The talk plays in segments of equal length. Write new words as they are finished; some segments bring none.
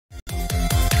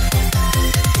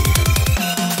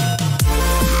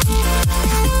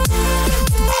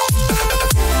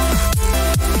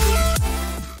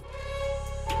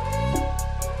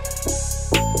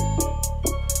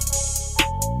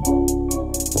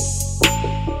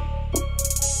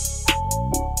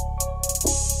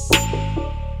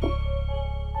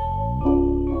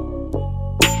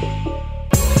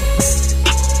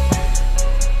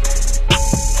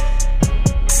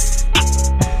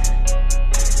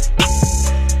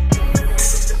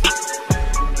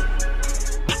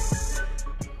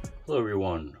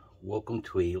welcome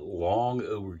to a long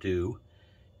overdue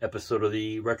episode of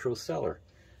the Retro Seller.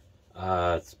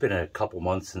 It's been a couple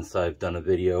months since I've done a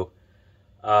video,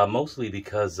 mostly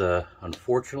because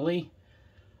unfortunately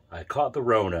I caught the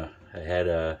Rona. I had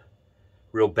a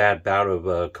real bad bout of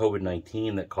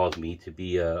COVID-19 that caused me to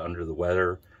be under the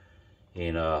weather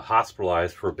and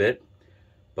hospitalized for a bit,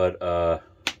 but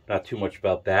not too much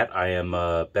about that. I am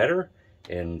better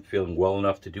and feeling well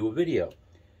enough to do a video.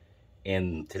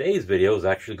 And today's video is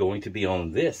actually going to be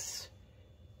on this,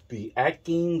 the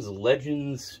AtGames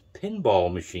Legends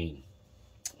Pinball machine.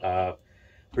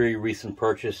 Very recent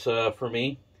purchase for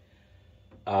me.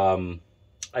 I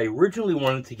originally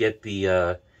wanted to get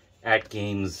the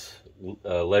AtGames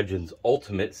Legends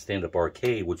Ultimate Stand-Up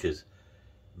Arcade, which is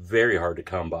very hard to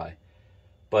come by.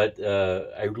 But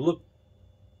I looked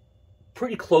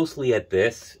pretty closely at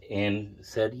this and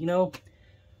said, you know,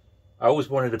 I always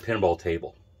wanted a pinball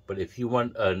table. But if you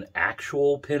want an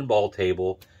actual pinball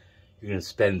table, you're going to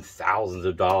spend thousands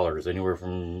of dollars, anywhere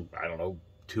from, I don't know,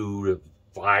 $2,000 to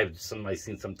 $5,000. I've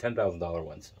seen some $10,000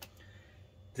 ones.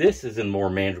 This is in more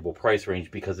manageable price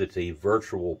range because it's a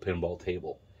virtual pinball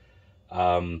table.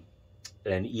 And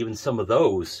even some of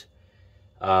those,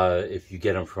 if you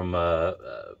get them from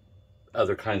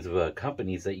other kinds of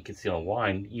companies that you can see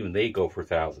online, even they go for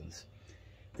thousands.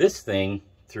 This thing,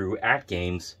 through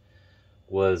AtGames,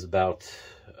 was about...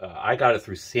 I got it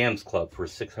through Sam's Club for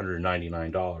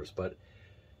 $699, but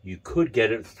you could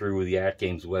get it through the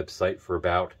AtGames website for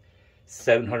about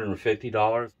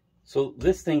 $750. So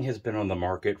this thing has been on the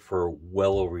market for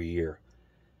well over a year.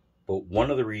 But one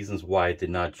of the reasons why I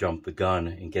did not jump the gun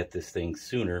and get this thing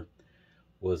sooner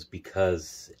was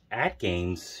because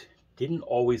AtGames didn't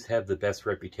always have the best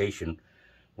reputation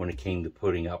when it came to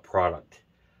putting out product.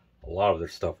 A lot of their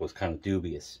stuff was kind of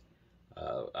dubious.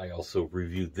 I also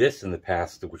reviewed this in the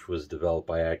past, which was developed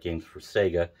by AtGames for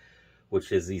Sega,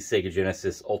 which is the Sega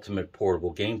Genesis Ultimate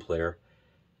Portable Game Player.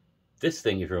 This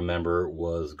thing, if you remember,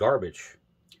 was garbage.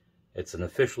 It's an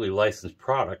officially licensed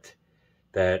product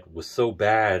that was so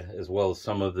bad, as well as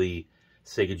some of the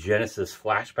Sega Genesis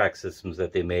flashback systems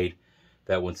that they made,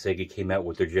 that when Sega came out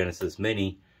with their Genesis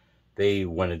Mini, they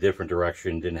went a different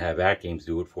direction, didn't have AtGames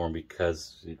do it for them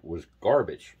because it was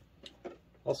garbage.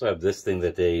 Also have this thing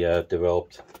that they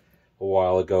developed a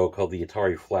while ago called the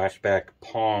Atari Flashback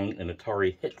Pong and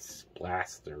Atari Hits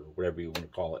Blast, or whatever you want to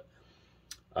call it.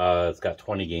 It's got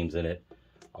 20 games in it.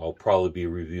 I'll probably be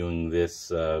reviewing this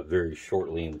very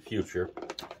shortly in the future.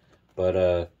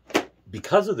 But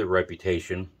because of the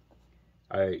reputation,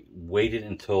 I waited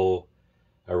until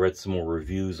I read some more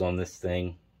reviews on this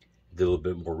thing, did a little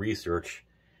bit more research,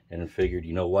 and figured,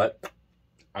 you know what,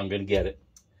 I'm going to get it.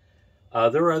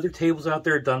 There are other tables out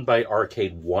there done by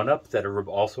Arcade 1-Up that are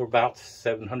also about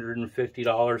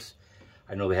 $750.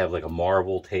 I know they have like a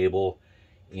Marvel table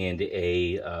and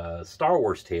a Star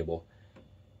Wars table.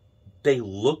 They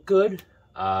look good,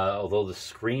 although the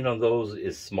screen on those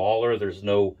is smaller. There's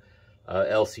no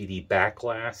LCD back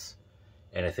glass,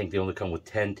 and I think they only come with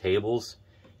 10 tables,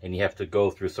 and you have to go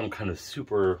through some kind of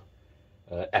super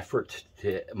effort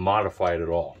to modify it at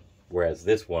all. Whereas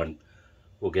this one,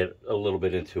 we'll get a little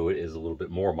bit into it, is a little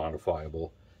bit more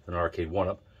modifiable than Arcade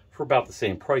 1-Up for about the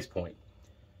same price point.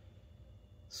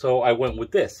 So I went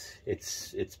with this.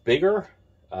 It's bigger.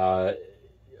 The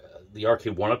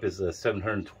Arcade 1-Up is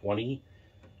 720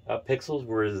 pixels,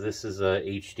 whereas this is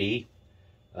HD.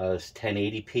 It's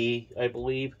 1080p, I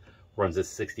believe. Runs at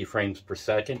 60 frames per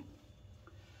second.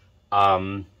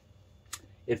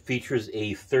 It features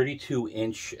a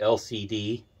 32-inch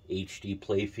LCD HD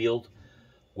playfield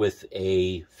with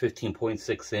a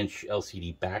 15.6-inch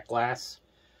LCD back glass.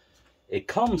 It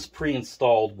comes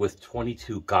pre-installed with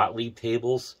 22 Gottlieb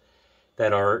tables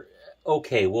that are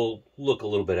okay. We'll look a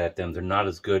little bit at them. They're not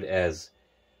as good as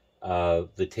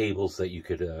the tables that you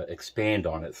could expand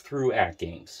on it through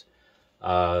AtGames.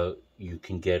 You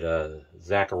can get a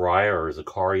Zachariah or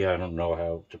Zakaria. I don't know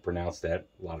how to pronounce that.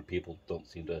 A lot of people don't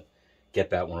seem to get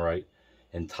that one right.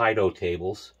 And Taito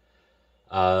tables.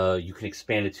 You can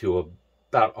expand it to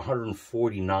about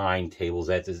 149 tables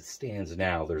as it stands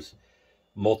now. There's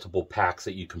multiple packs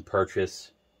that you can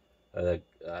purchase. The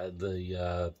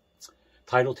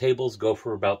title tables go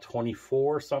for about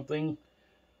 24 or something,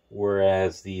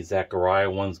 whereas the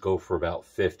Zachariah ones go for about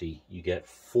 50. You get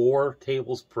 4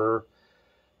 tables per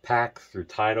pack through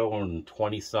Taito and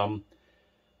 20-some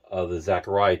of the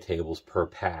Zachariah tables per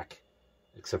pack,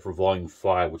 except for Volume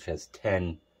 5, which has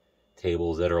 10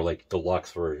 tables that are like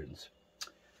deluxe versions.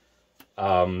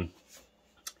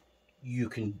 You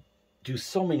can do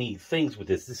so many things with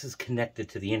this. This is connected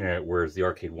to the internet, whereas the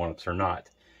Arcade 1-Ups are not.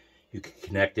 You can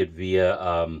connect it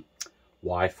via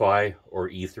Wi-Fi or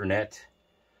Ethernet.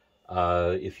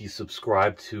 If you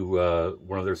subscribe to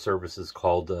one of their services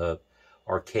called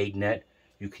ArcadeNet,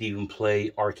 you can even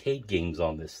play arcade games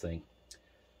on this thing.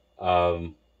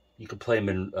 You can play them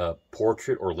in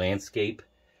portrait or landscape.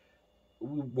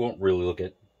 We won't really look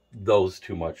at those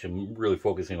too much. I'm really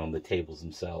focusing on the tables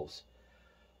themselves.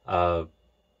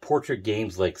 Portrait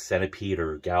games like Centipede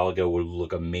or Galaga would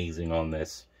look amazing on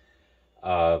this.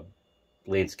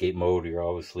 Landscape mode, you're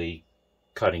obviously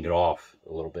cutting it off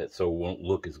a little bit, so it won't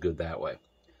look as good that way.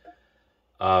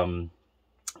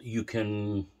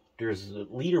 There's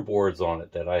leaderboards on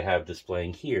it that I have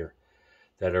displaying here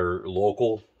that are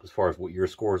local as far as what your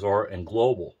scores are, and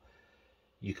global.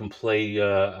 You can play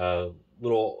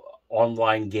little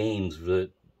online games that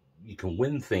you can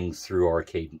win things through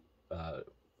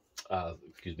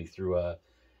through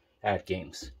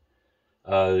AtGames.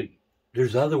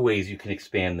 There's other ways you can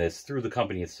expand this through the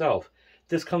company itself.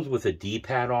 This comes with a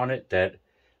D-pad on it that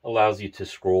allows you to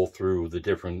scroll through the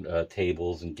different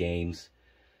tables and games.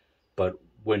 But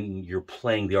when you're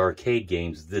playing the arcade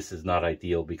games, this is not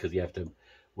ideal because you have to,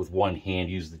 with one hand,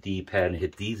 use the D-pad and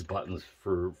hit these buttons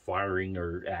for firing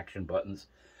or action buttons.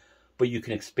 But you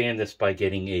can expand this by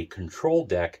getting a control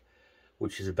deck,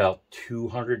 which is about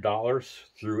 $200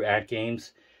 through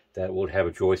AtGames, that would have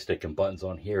a joystick and buttons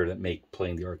on here that make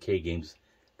playing the arcade games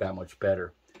that much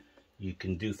better. You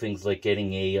can do things like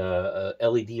getting a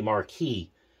LED marquee.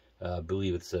 I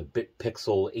believe it's a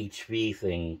BitPixel HV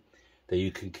thing that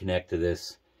you can connect to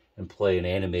this and play an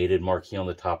animated marquee on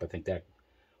the top. I think that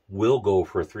will go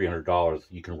for $300.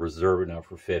 You can reserve it now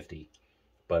for $50,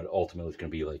 but ultimately it's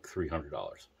going to be like $300.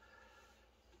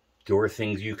 There are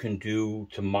things you can do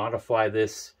to modify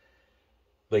this.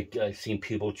 Like I've seen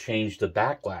people change the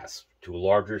back glass to a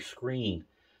larger screen.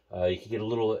 You can get a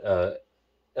little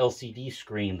LCD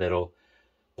screen that'll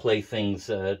play things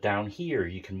down here.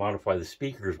 You can modify the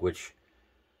speakers, which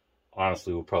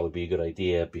honestly will probably be a good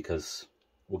idea because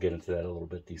we'll get into that a little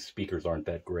bit. These speakers aren't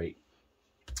that great.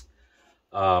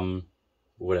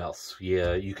 What else?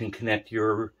 Yeah, you can connect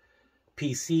your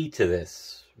PC to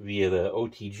this via the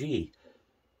OTG.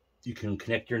 You can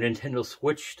connect your Nintendo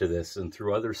Switch to this, and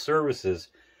through other services,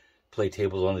 play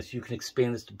tables on this. You can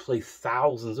expand this to play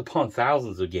thousands upon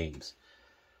thousands of games.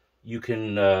 You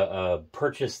can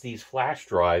purchase these flash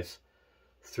drives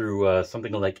through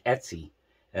something like Etsy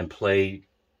and play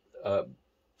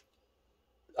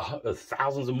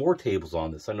thousands of more tables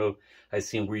on this. I know I've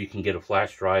seen where you can get a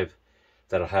flash drive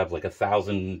that'll have like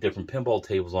 1,000 different pinball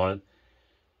tables on it,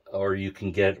 or you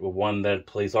can get one that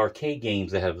plays arcade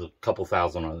games that have a couple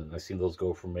thousand on it. I've seen those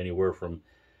go from anywhere from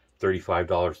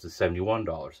 $35 to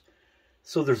 $71.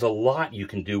 So there's a lot you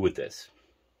can do with this.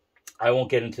 I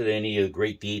won't get into any of the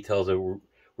great details. We're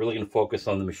really going to focus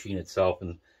on the machine itself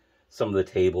and some of the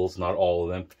tables, not all of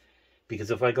them. Because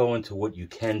if I go into what you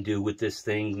can do with this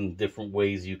thing and different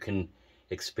ways you can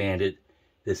expand it,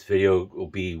 this video will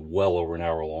be well over an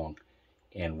hour long,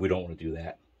 and we don't want to do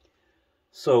that.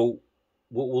 So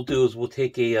what we'll do is we'll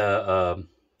take a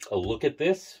look at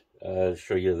this,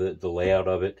 show you the layout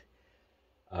of it,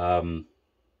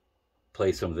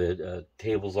 play some of the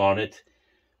tables on it,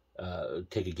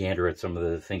 take a gander at some of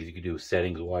the things you can do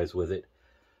settings-wise with it.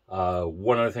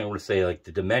 One other thing I want to say, like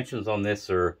the dimensions on this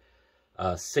are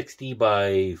 60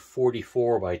 by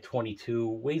 44 by 22,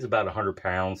 weighs about 100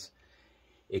 pounds.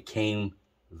 It came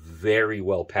very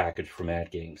well packaged from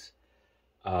AtGames.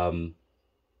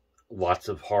 Lots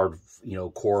of hard,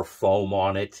 core foam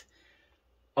on it.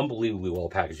 Unbelievably well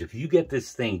packaged. If you get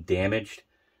this thing damaged,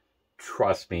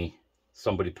 trust me,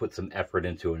 somebody put some effort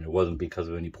into it, and it wasn't because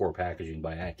of any poor packaging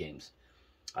by AtGames.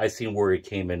 I've seen where it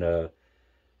came in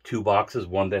two boxes,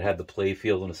 one that had the play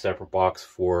field and a separate box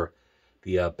for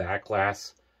the back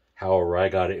glass. However, I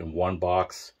got it in one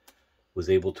box, was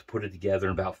able to put it together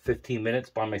in about 15 minutes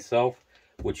by myself,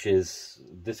 which is,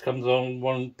 this comes on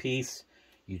one piece.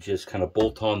 You just kind of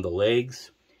bolt on the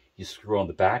legs, you screw on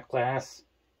the back glass,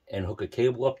 and hook a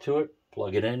cable up to it,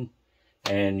 plug it in,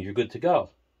 and you're good to go.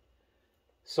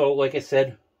 So, like I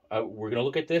said, we're going to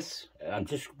look at this. I'm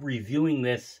just reviewing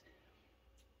this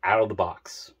out of the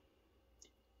box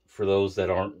for those that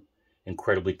aren't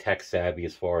incredibly tech savvy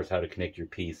as far as how to connect your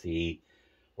PC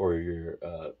or your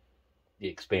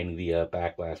expanding the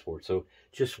back glass for it. So,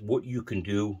 just what you can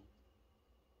do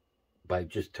by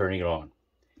just turning it on.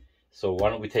 So why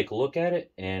don't we take a look at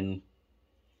it and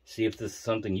see if this is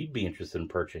something you'd be interested in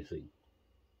purchasing.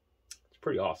 It's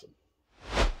pretty awesome.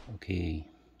 Okay,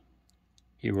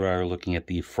 here we are looking at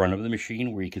the front of the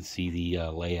machine where you can see the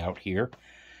layout here.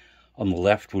 On the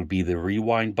left would be the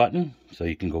rewind button, so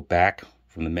you can go back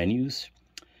from the menus.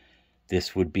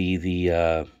 This would be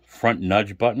the front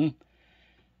nudge button.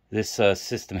 This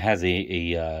system has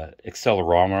a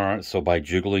accelerometer on it, so by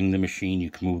jiggling the machine you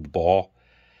can move the ball.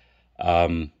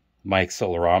 My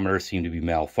accelerometer seemed to be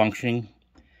malfunctioning.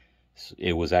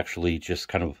 It was actually just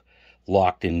kind of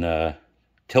locked in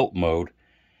tilt mode,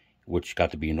 which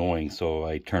got to be annoying, so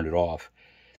I turned it off.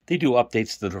 They do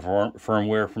updates to the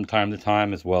firmware from time to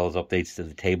time, as well as updates to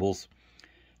the tables.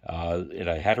 And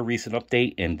I had a recent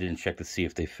update and didn't check to see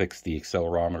if they fixed the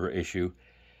accelerometer issue.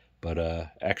 But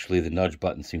actually the nudge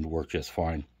button seemed to work just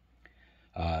fine.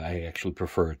 I actually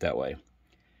prefer it that way.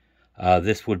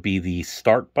 This would be the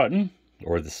start button,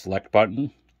 or the select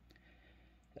button.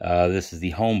 This is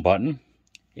the home button.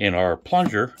 And our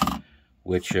plunger,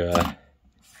 which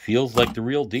feels like the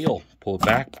real deal. Pull it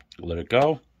back, let it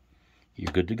go,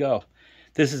 you're good to go.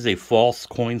 This is a false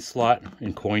coin slot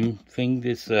and coin thing.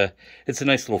 It's a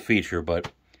nice little feature,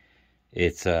 but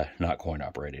it's not coin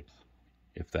operated,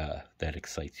 if that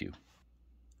excites you.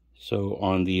 So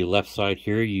on the left side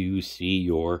here, you see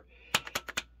your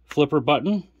flipper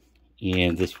button,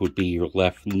 and this would be your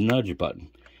left nudge button.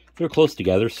 They're close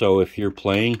together, so if you're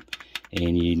playing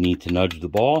and you need to nudge the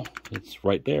ball, it's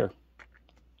right there.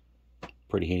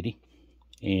 Pretty handy.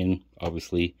 And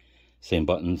obviously, same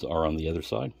buttons are on the other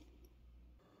side.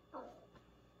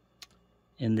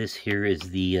 And this here is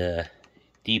the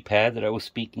D-pad that I was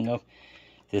speaking of.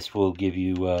 This will give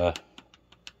you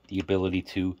the ability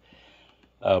to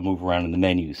move around in the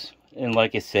menus. And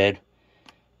like I said,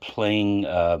 playing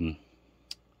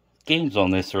games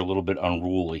on this are a little bit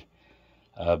unruly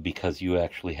because you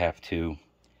actually have to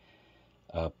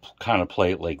kind of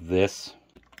play it like this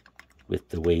with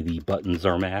the way the buttons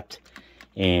are mapped,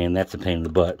 and that's a pain in the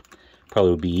butt.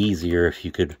 Probably would be easier if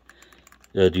you could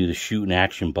do the shoot and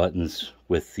action buttons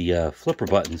with the flipper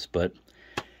buttons, but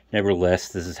nevertheless,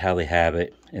 this is how they have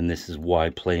it, and this is why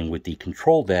playing with the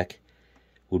control deck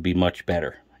would be much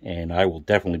better, and I will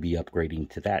definitely be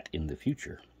upgrading to that in the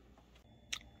future.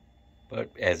 But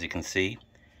as you can see,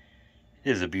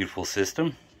 it is a beautiful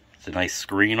system. It's a nice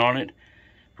screen on it,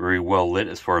 very well lit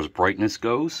as far as brightness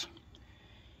goes.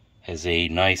 Has a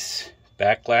nice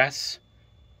back glass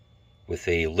with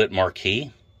a lit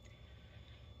marquee.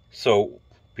 So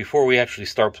before we actually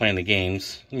start playing the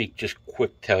games, let me just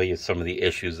quick tell you some of the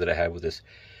issues that I had with this.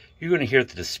 You're going to hear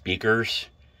that the speakers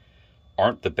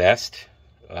aren't the best.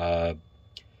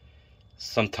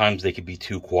 Sometimes they can be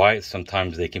too quiet,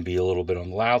 sometimes they can be a little bit on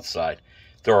the loud side.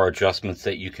 There are adjustments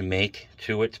that you can make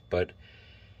to it, but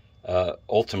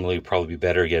ultimately it would probably be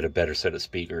better to get a better set of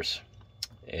speakers,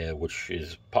 which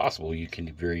is possible. You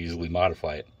can very easily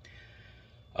modify it.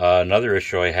 Another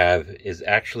issue I have is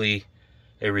actually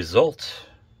a result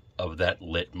of that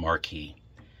lit marquee,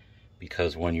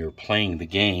 because when you're playing the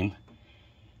game,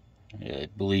 I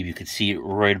believe you could see it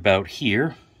right about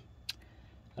here.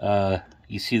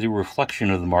 You see the reflection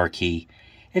of the marquee.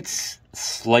 It's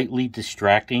slightly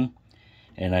distracting,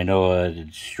 and I know it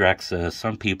distracts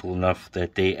some people enough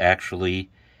that they actually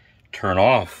turn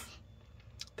off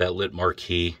that lit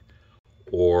marquee,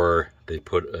 or they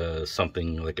put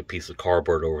something like a piece of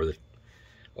cardboard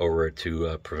over it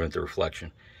to prevent the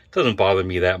reflection. It doesn't bother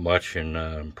me that much, and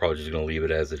I'm probably just going to leave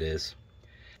it as it is.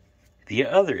 The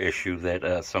other issue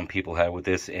that some people have with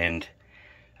this, and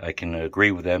I can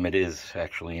agree with them, it is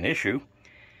actually an issue,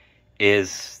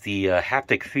 is the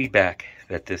haptic feedback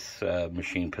that this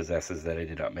machine possesses that I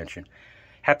did not mention.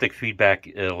 Haptic feedback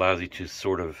allows you to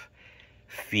sort of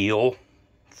feel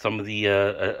some of the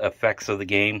effects of the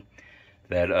game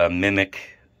that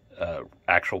mimic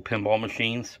actual pinball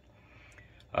machines.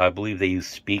 I believe they use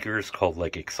speakers called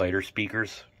like exciter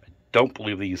speakers. I don't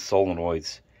believe they use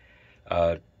solenoids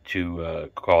to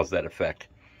cause that effect.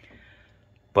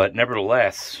 But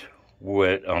nevertheless,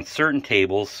 on certain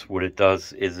tables, what it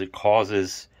does is it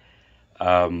causes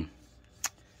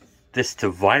this to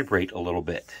vibrate a little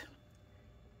bit,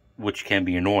 which can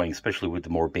be annoying, especially with the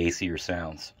more bassier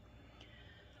sounds.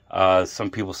 Some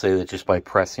people say that just by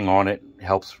pressing on it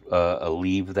helps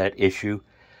alleviate that issue.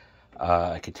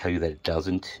 I can tell you that it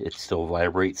doesn't. It still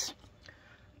vibrates.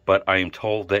 But I am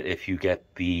told that if you get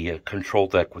the control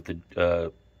deck with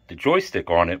the joystick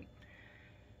on it,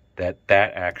 that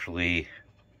actually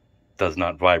does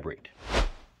not vibrate.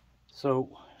 So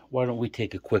why don't we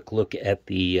take a quick look at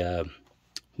the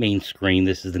main screen.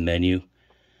 This is the menu.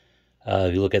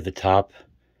 If you look at the top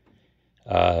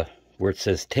where it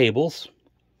says tables,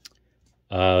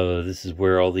 this is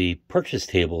where all the purchase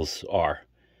tables are.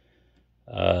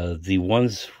 The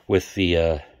ones with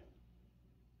the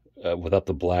without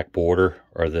the black border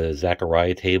are the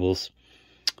Zachariah tables,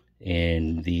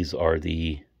 and these are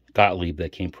the Gottlieb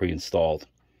that came pre-installed.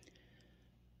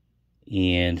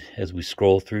 And as we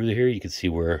scroll through here, you can see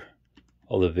where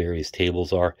all the various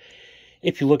tables are.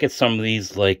 If you look at some of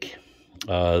these, like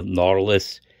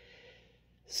Nautilus,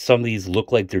 some of these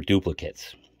look like they're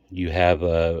duplicates. You have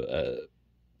a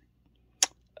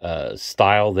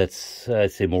style that's,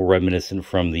 I'd say, more reminiscent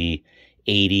from the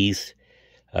 80s.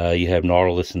 You have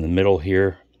Nautilus in the middle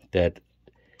here that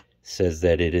says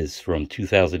that it is from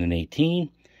 2018.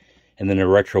 And then a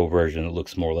retro version that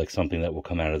looks more like something that will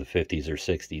come out of the 50s or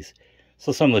 60s.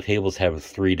 So some of the tables have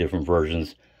 3 different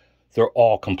versions. They're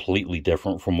all completely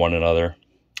different from one another.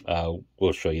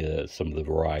 We'll show you some of the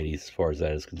varieties as far as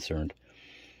that is concerned.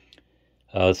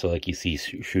 So like you see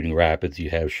Shooting Rapids, you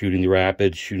have Shooting the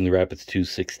Rapids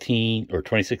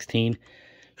 2016,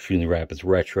 Shooting the Rapids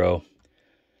Retro.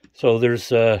 So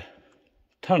there's a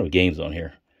ton of games on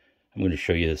here. I'm going to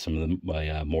show you some of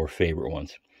my more favorite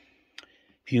ones.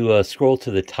 If you scroll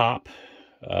to the top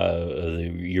of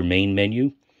your main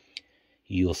menu,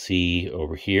 you'll see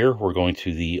over here, we're going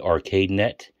to the Arcade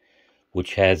Net,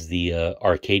 which has the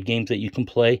arcade games that you can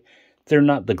play. They're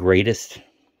not the greatest.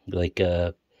 Like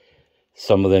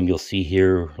some of them you'll see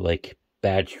here, like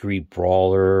Bad Street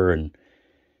Brawler and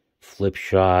Flip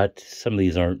Shot. Some of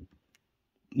these aren't,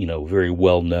 very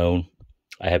well known.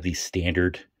 I have the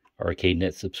standard Arcade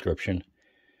Net subscription.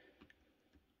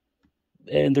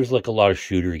 And there's like a lot of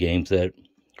shooter games that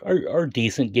are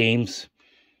decent games.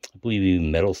 I believe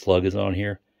even Metal Slug is on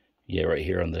here. Yeah, right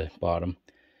here on the bottom.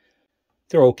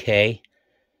 They're okay,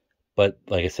 but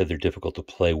like I said, they're difficult to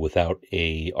play without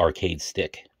a arcade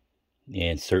stick.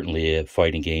 And certainly a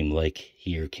fighting game like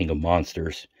here, King of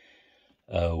Monsters,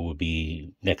 would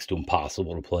be next to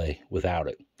impossible to play without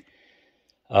it.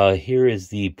 Here is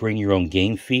the Bring Your Own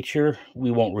Game feature. We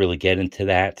won't really get into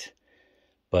that,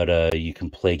 but you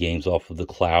can play games off of the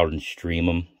cloud and stream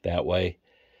them that way.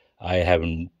 I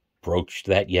haven't broached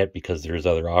that yet because there's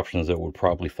other options that would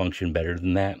probably function better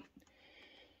than that.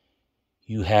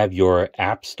 You have your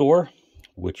App Store,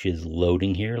 which is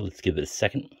loading here. Let's give it a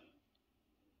second.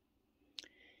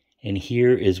 And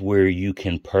here is where you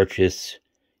can purchase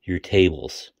your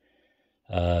tables.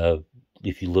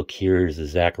 If you look here, is the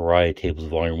Zaccaria tables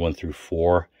volume 1 through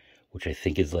 4, which I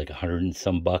think is like $100 and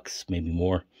some bucks, maybe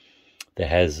more. That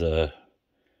has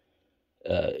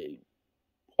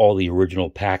all the original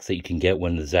packs that you can get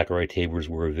when the Zaccaria tables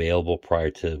were available prior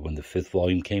to when the 5th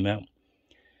volume came out.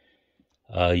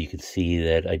 You can see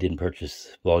that I didn't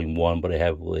purchase volume 1, but I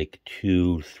have like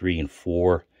 2, 3, and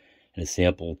 4 in a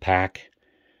sample pack.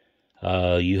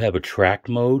 You have a track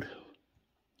mode,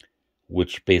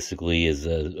 which basically is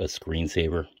a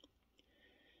screensaver.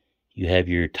 You have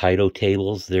your Taito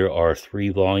tables. There are 3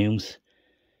 volumes.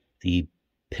 The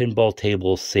Pinball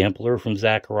Table sampler from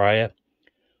Zaccaria,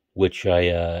 which I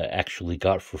actually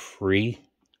got for free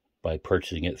by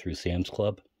purchasing it through Sam's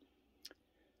Club.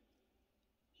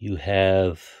 You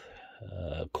have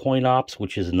Coin Ops,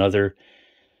 which is another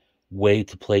way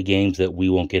to play games that we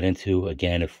won't get into.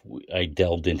 Again, if I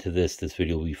delved into this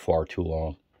video will be far too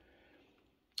long.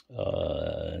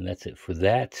 And that's it for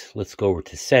that. Let's go over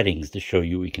to settings to show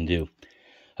you what you can do.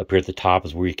 Up here at the top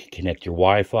is where you can connect your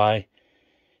Wi-Fi.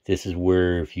 This is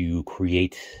where if you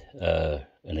create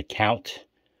an account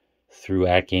through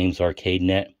AtGames Arcade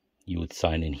Net, you would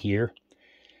sign in here.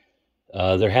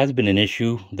 There has been an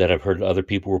issue that I've heard other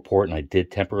people report, and I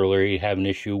did temporarily have an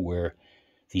issue where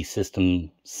the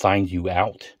system signs you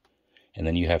out and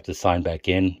then you have to sign back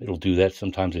in. It'll do that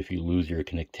sometimes if you lose your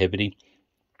connectivity.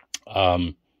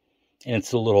 And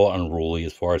it's a little unruly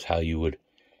as far as how you would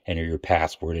enter your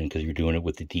password in because you're doing it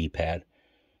with the D-pad,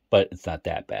 but it's not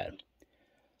that bad.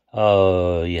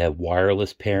 You have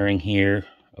wireless pairing here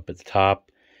up at the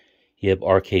top. You have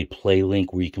Arcade Play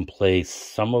Link where you can play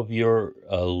some of your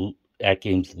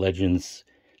AtGames Legends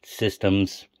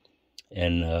systems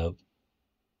and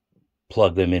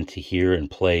plug them into here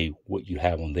and play what you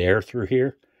have on there through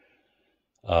here.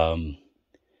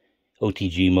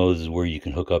 OTG modes is where you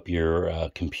can hook up your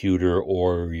computer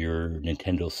or your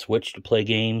Nintendo Switch to play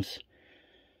games.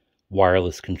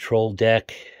 Wireless control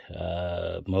deck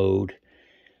mode.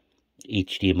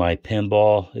 HDMI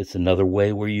pinball. It's another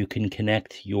way where you can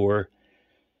connect your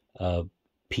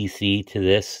PC to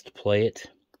this to play it.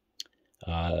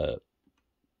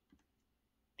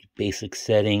 Basic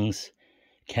settings,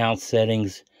 count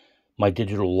settings, my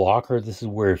digital locker. This is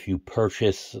where if you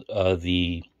purchase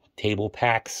the table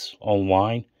packs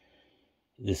online,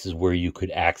 this is where you could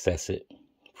access it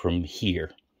from here.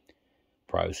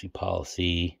 Privacy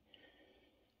policy,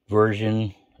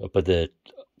 version up at the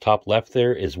top left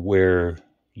there is where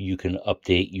you can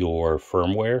update your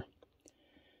firmware.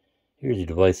 Here's your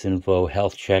device info,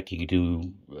 health check. You can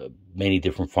do many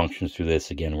different functions through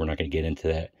this. Again, we're not going to get into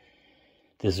that.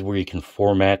 This is where you can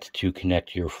format to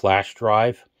connect your flash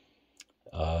drive.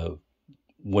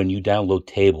 When you download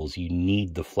tables, you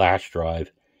need the flash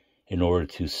drive in order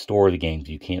to store the games.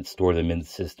 You can't store them in the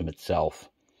system itself.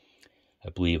 I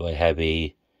believe I have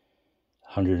a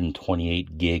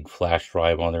 128 gig flash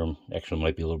drive on there. Actually, it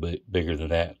might be a little bit bigger than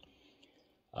that,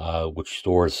 which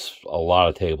stores a lot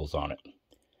of tables on it.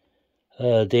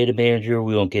 Data manager,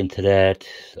 we won't get into that.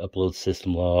 Upload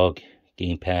system log,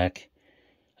 game pack.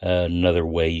 Another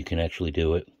way you can actually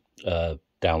do it.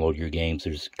 Download your games.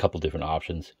 There's a couple different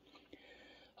options.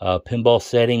 Pinball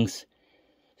settings.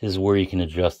 This is where you can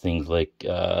adjust things like,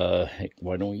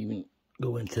 why don't we even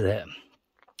go into that?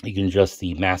 You can adjust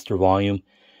the master volume,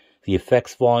 the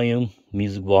effects volume,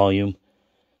 music volume,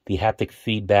 the haptic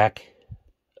feedback,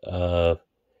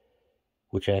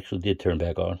 which I actually did turn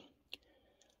back on.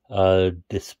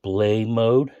 Display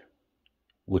mode,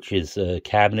 which is a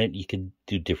cabinet. You could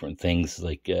do different things,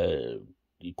 like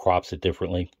he crops it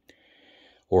differently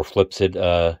or flips it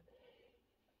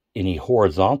in a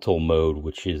horizontal mode,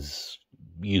 which is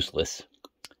useless.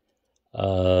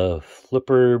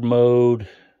 Flipper mode.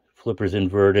 Flipper's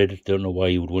inverted. Don't know why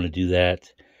you would want to do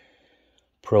that.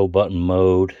 Pro button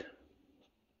mode.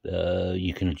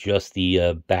 You can adjust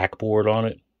the backboard on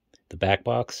it, the back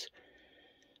box.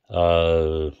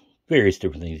 Various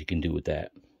different things you can do with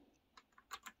that.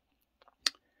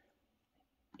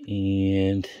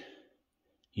 And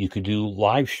you could do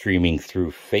live streaming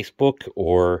through Facebook,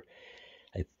 or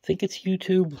I think it's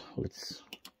YouTube. Let's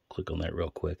click on that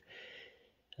real quick.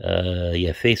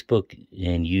 Yeah, Facebook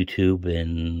and YouTube,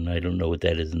 and I don't know what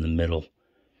that is in the middle.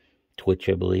 Twitch,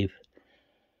 I believe.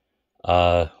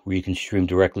 Where you can stream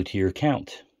directly to your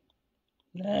account.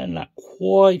 Not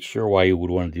quite sure why you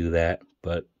would want to do that,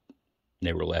 but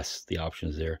nevertheless, the option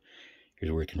is there.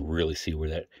 Here's where you can really see where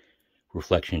that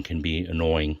reflection can be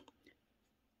annoying.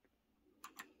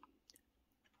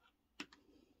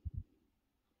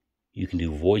 You can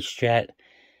do voice chat.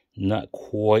 Not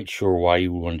quite sure why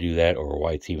you would want to do that or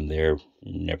why it's even there.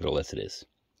 Nevertheless, it is.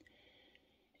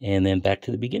 And then back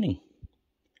to the beginning.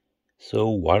 So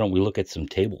why don't we look at some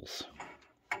tables?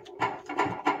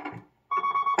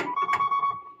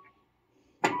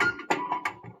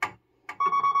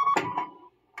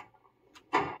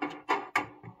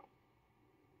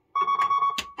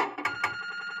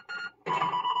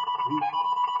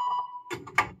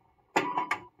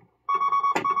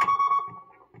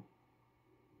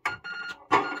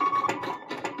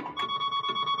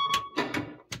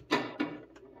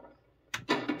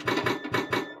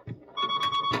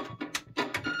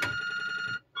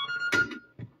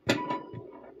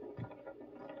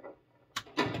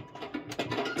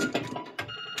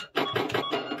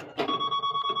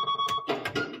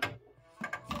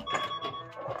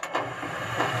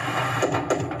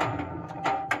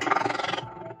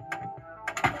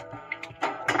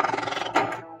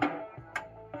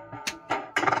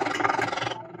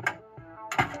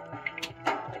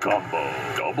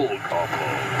 Combo, double combo.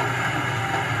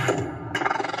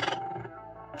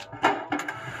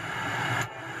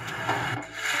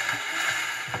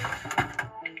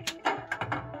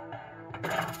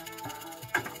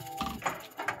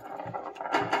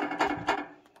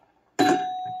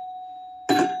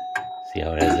 See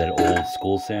how it has that old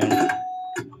school sound?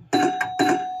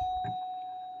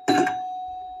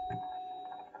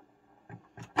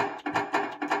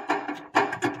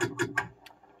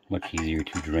 Much easier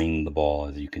to drain the ball,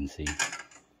 as you can see.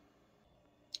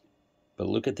 But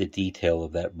look at the detail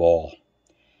of that ball.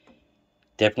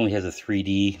 Definitely has a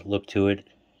 3D look to it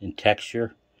in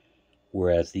texture,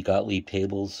 whereas the Gottlieb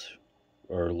tables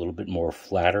are a little bit more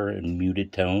flatter and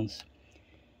muted tones.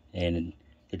 And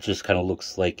it just kind of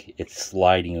looks like it's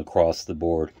sliding across the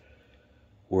board,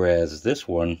 whereas this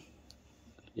one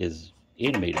is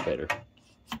animated better.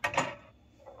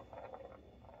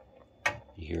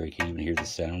 Here, I can even hear the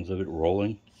sounds of it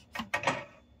rolling.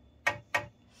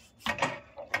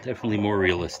 Definitely more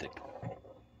realistic.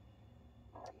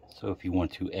 So if you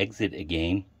want to exit a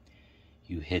game,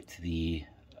 you hit the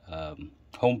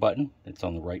home button that's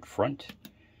on the right front,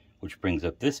 which brings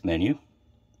up this menu,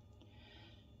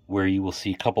 where you will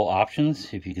see a couple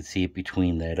options, if you can see it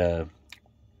between that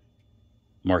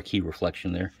marquee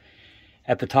reflection there.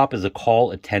 At the top is a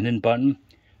call attendant button.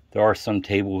 There are some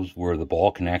tables where the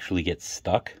ball can actually get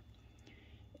stuck,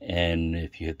 and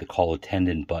if you hit the call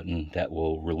attendant button, that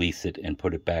will release it and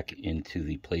put it back into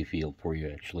the play field for you,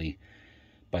 actually,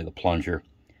 by the plunger.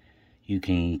 You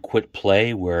can quit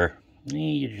play where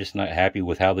you're just not happy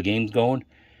with how the game's going.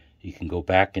 You can go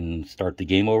back and start the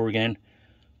game over again.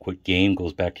 Quit game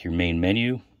goes back to your main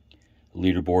menu.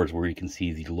 leaderboards where you can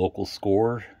see the local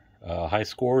score, high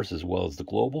scores, as well as the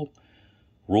global,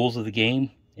 rules of the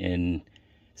game, and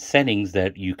settings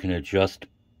that you can adjust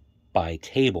by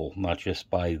table, not just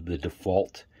by the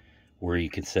default, where you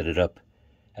can set it up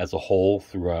as a whole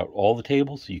throughout all the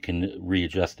tables. You can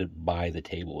readjust it by the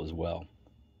table as well.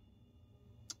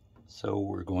 So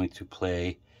we're going to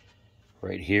play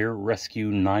right here, Rescue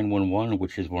 911,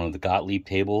 which is one of the Gottlieb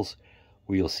tables,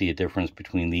 where you'll see a difference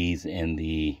between these and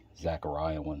the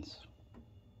Zachariah ones.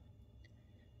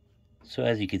 So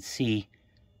as you can see,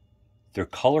 they're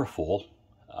colorful.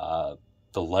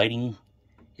 The lighting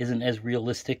isn't as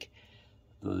realistic.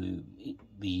 The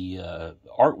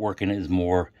artwork in it is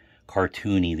more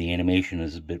cartoony. The animation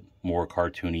is a bit more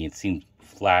cartoony. It seems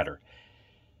flatter.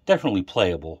 Definitely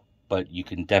playable, but you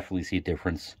can definitely see a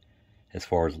difference as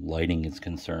far as lighting is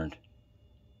concerned.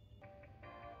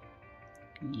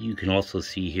 You can also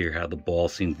see here how the ball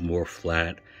seems more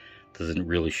flat. Doesn't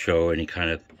really show any kind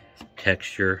of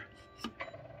texture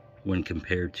when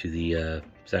compared to the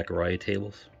Zachariah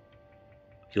tables.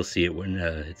 You'll see it when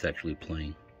it's actually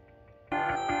playing.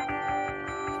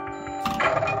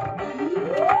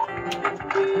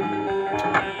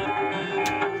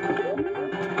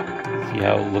 See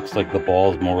how it looks like the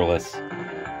ball is more or less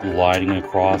gliding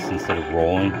across instead of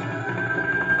rolling?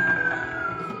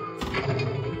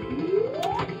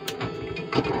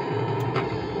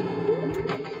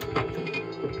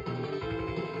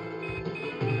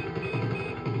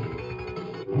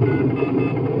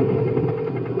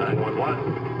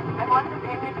 I want to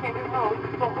indicate a note.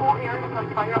 The whole area is on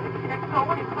fire. It's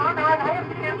going further and I have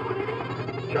to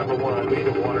Chopper 1, made a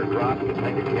water drop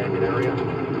behind the canyon area.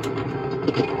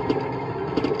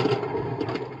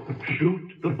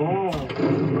 Shoot the ball.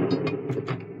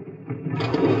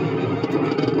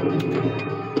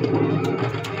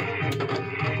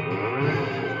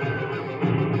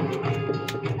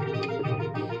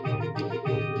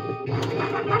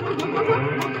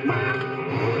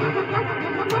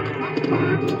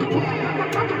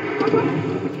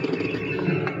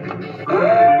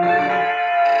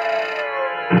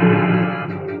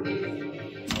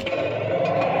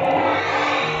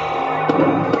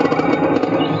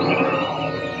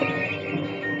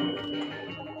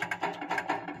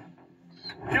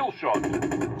 Kill shot.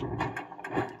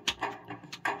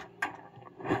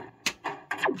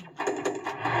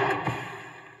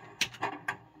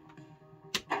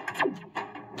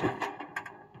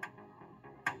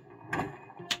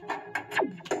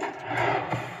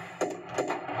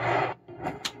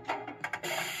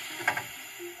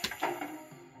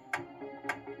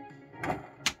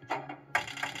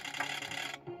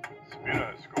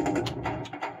 Spinner score.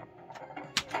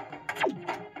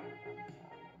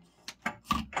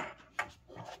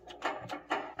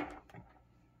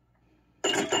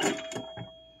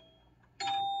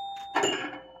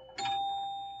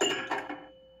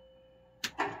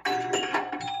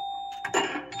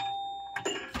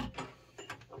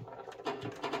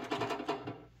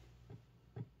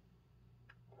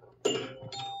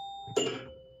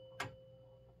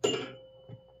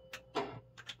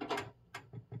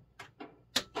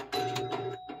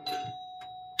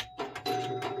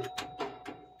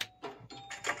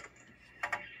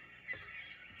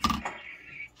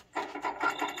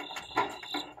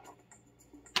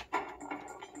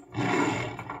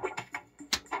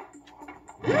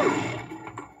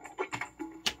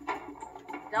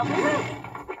 Double loop.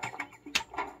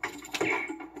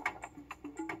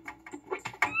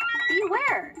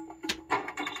 Beware.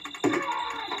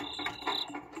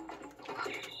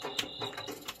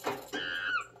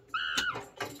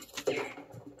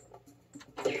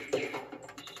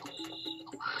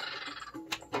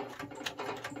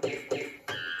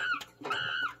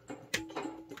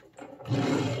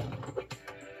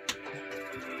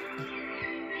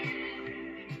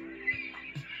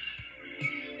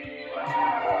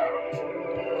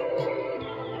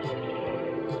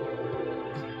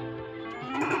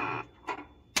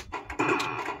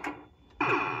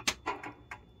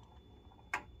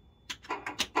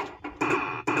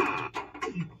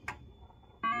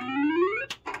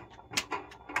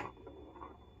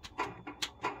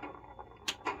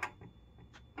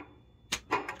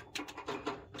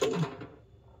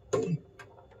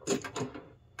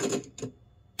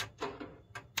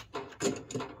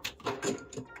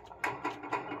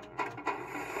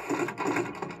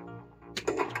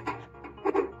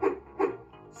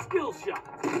 Skill shot.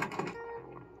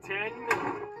 10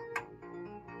 minutes.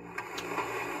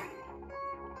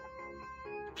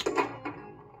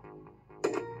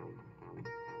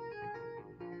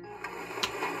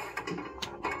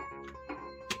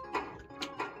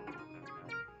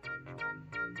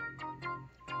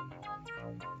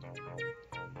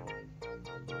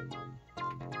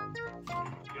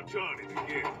 Johnny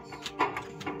begins.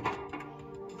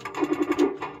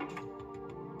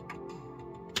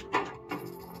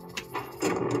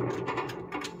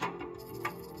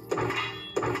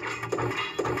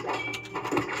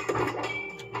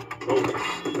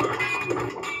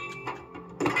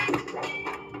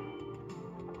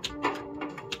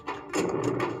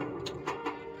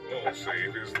 All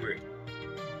save is lit.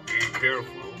 Be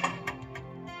careful.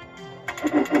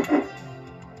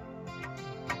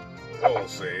 All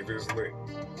save is lit.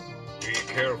 Be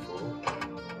careful.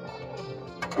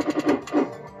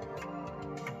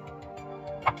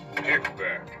 Get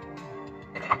back.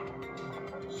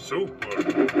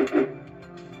 Super.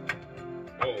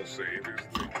 All save is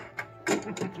lit.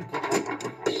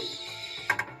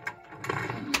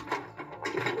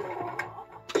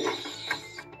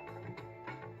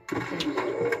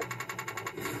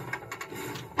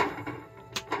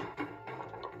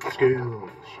 Skill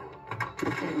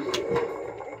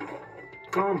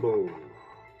combo.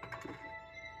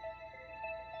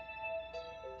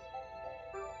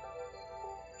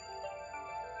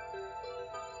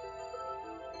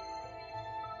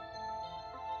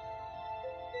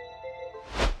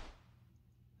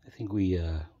 I think we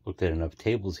looked at enough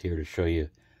tables here to show you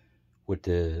what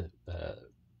the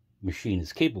machine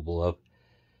is capable of.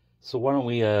 So why don't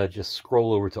we just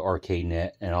scroll over to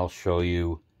ArcadeNet, and I'll show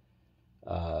you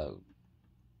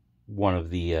one of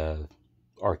the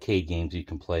arcade games you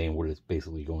can play and what it's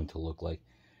basically going to look like.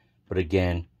 But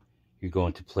again, you're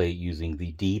going to play using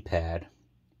the D-pad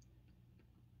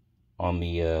on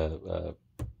the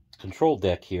control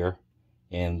deck here,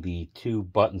 and the two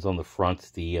buttons on the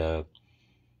front, the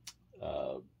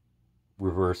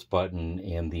reverse button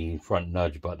and the front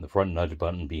nudge button. The front nudge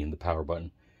button being the power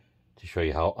button, to show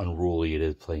you how unruly it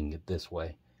is playing it this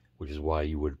way, which is why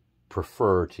you would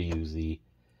prefer to use the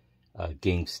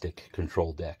game stick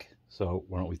control deck. So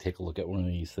why don't we take a look at one of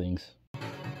these things.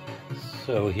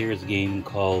 So here's a game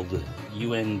called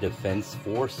UN Defense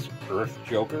Force Earth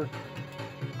Joker,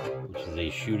 which is a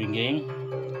shooting game.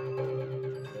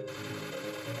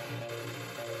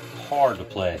 Hard to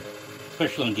play,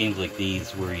 especially in games like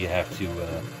these where you have to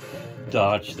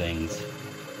dodge things.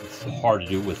 It's hard to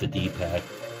do with the D-pad.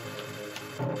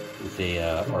 With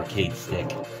a arcade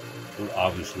stick, it would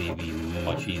obviously be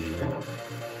much easier.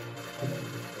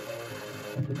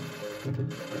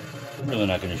 I'm really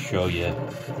not going to show you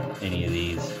any of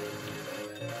these.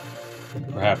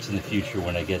 Perhaps in the future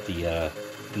when I get the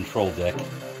control deck.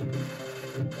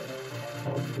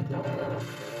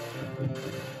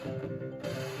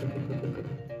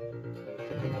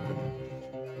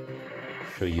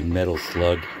 Show you Metal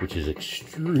Slug, which is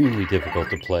extremely difficult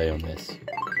to play on this.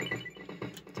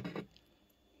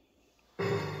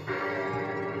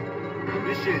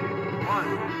 Mission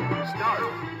 1, start.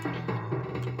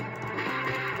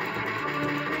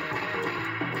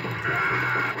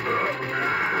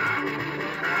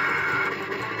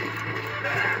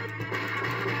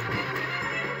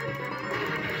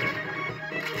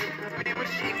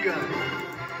 Machine gun.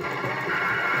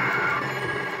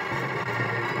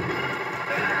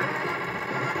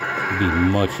 It'd be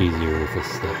much easier with a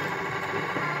stick.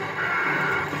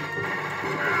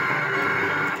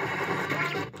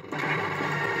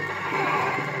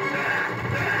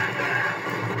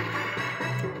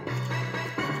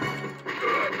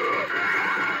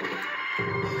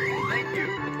 Thank you.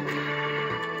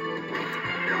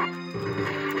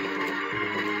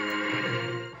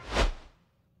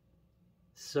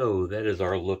 So that is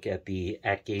our look at the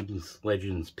AtGames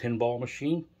Legends Pinball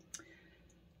machine.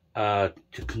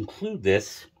 To conclude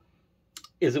this,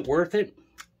 is it worth it?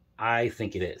 I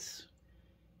think it is.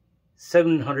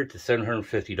 $700 to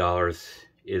 $750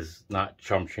 is not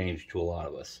chump change to a lot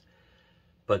of us.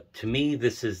 But to me,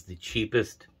 this is the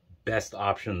cheapest, best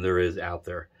option there is out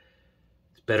there.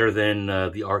 It's better than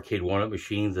the arcade one-up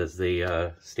machines as they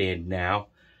stand now.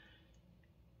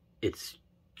 It's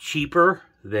cheaper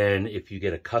than if you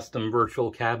get a custom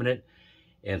virtual cabinet,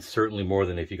 and certainly more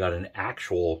than if you got an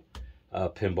actual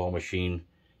pinball machine.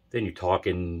 Then you're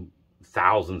talking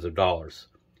thousands of dollars.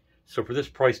 So for this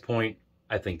price point,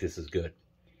 I think this is good.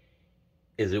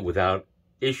 Is it without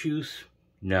issues?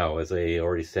 No, as I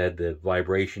already said, the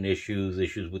vibration issues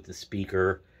with the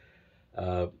speaker,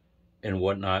 and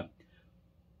whatnot,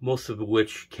 most of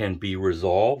which can be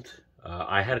resolved.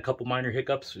 I had a couple minor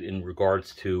hiccups in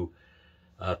regards to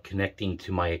connecting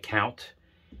to my account,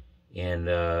 and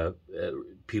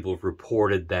people have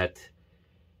reported that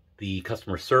the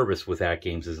customer service with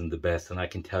AtGames isn't the best, and I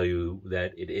can tell you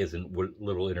that it isn't. What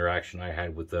little interaction I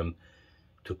had with them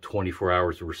took 24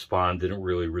 hours to respond, didn't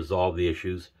really resolve the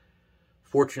issues.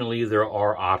 Fortunately, there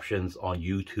are options on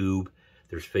YouTube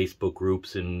There's Facebook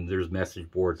groups and there's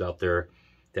message boards out there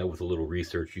that with a little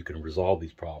research you can resolve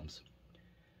these problems.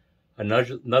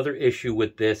 Another issue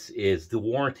with this is the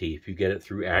warranty. If you get it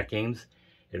through AtGames,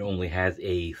 it only has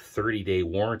a 30-day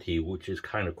warranty, which is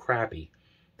kind of crappy.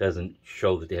 Doesn't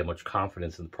show that they have much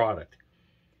confidence in the product.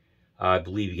 I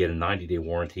believe you get a 90-day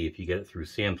warranty if you get it through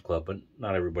Sam's Club, but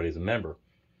not everybody's a member.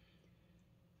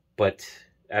 But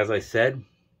as I said,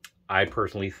 I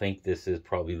personally think this is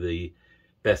probably the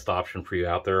best option for you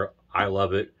out there. I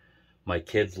love it. My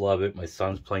kids love it. My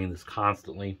son's playing this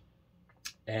constantly.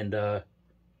 And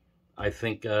I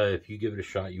think if you give it a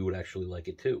shot, you would actually like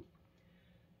it too.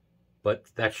 But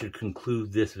that should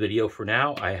conclude this video for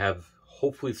now. I have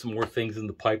hopefully some more things in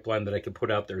the pipeline that I can put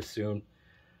out there soon.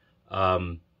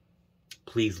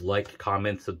 Please like,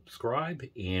 comment, subscribe,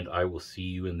 and I will see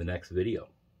you in the next video.